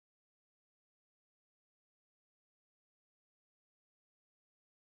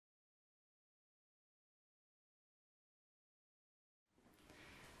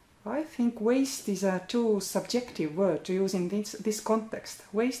I think waste is a too subjective word to use in this context.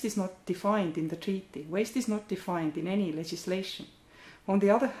 Waste is not defined in the treaty. Waste is not defined in any legislation. On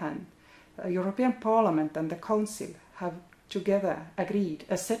the other hand, European Parliament and the Council have together agreed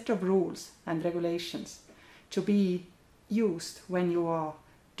a set of rules and regulations to be used when you are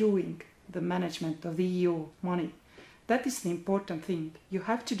doing the management of the EU money. That is the important thing. You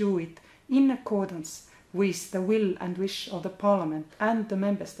have to do it in accordance with the will and wish of the Parliament and the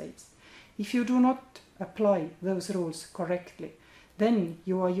Member States. If you do not apply those rules correctly, then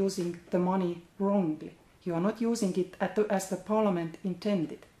you are using the money wrongly. You are not using it as the Parliament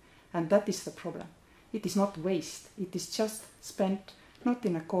intended. And that is the problem. It is not waste. It is just spent not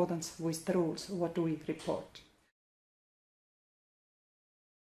in accordance with the rules. What do we report?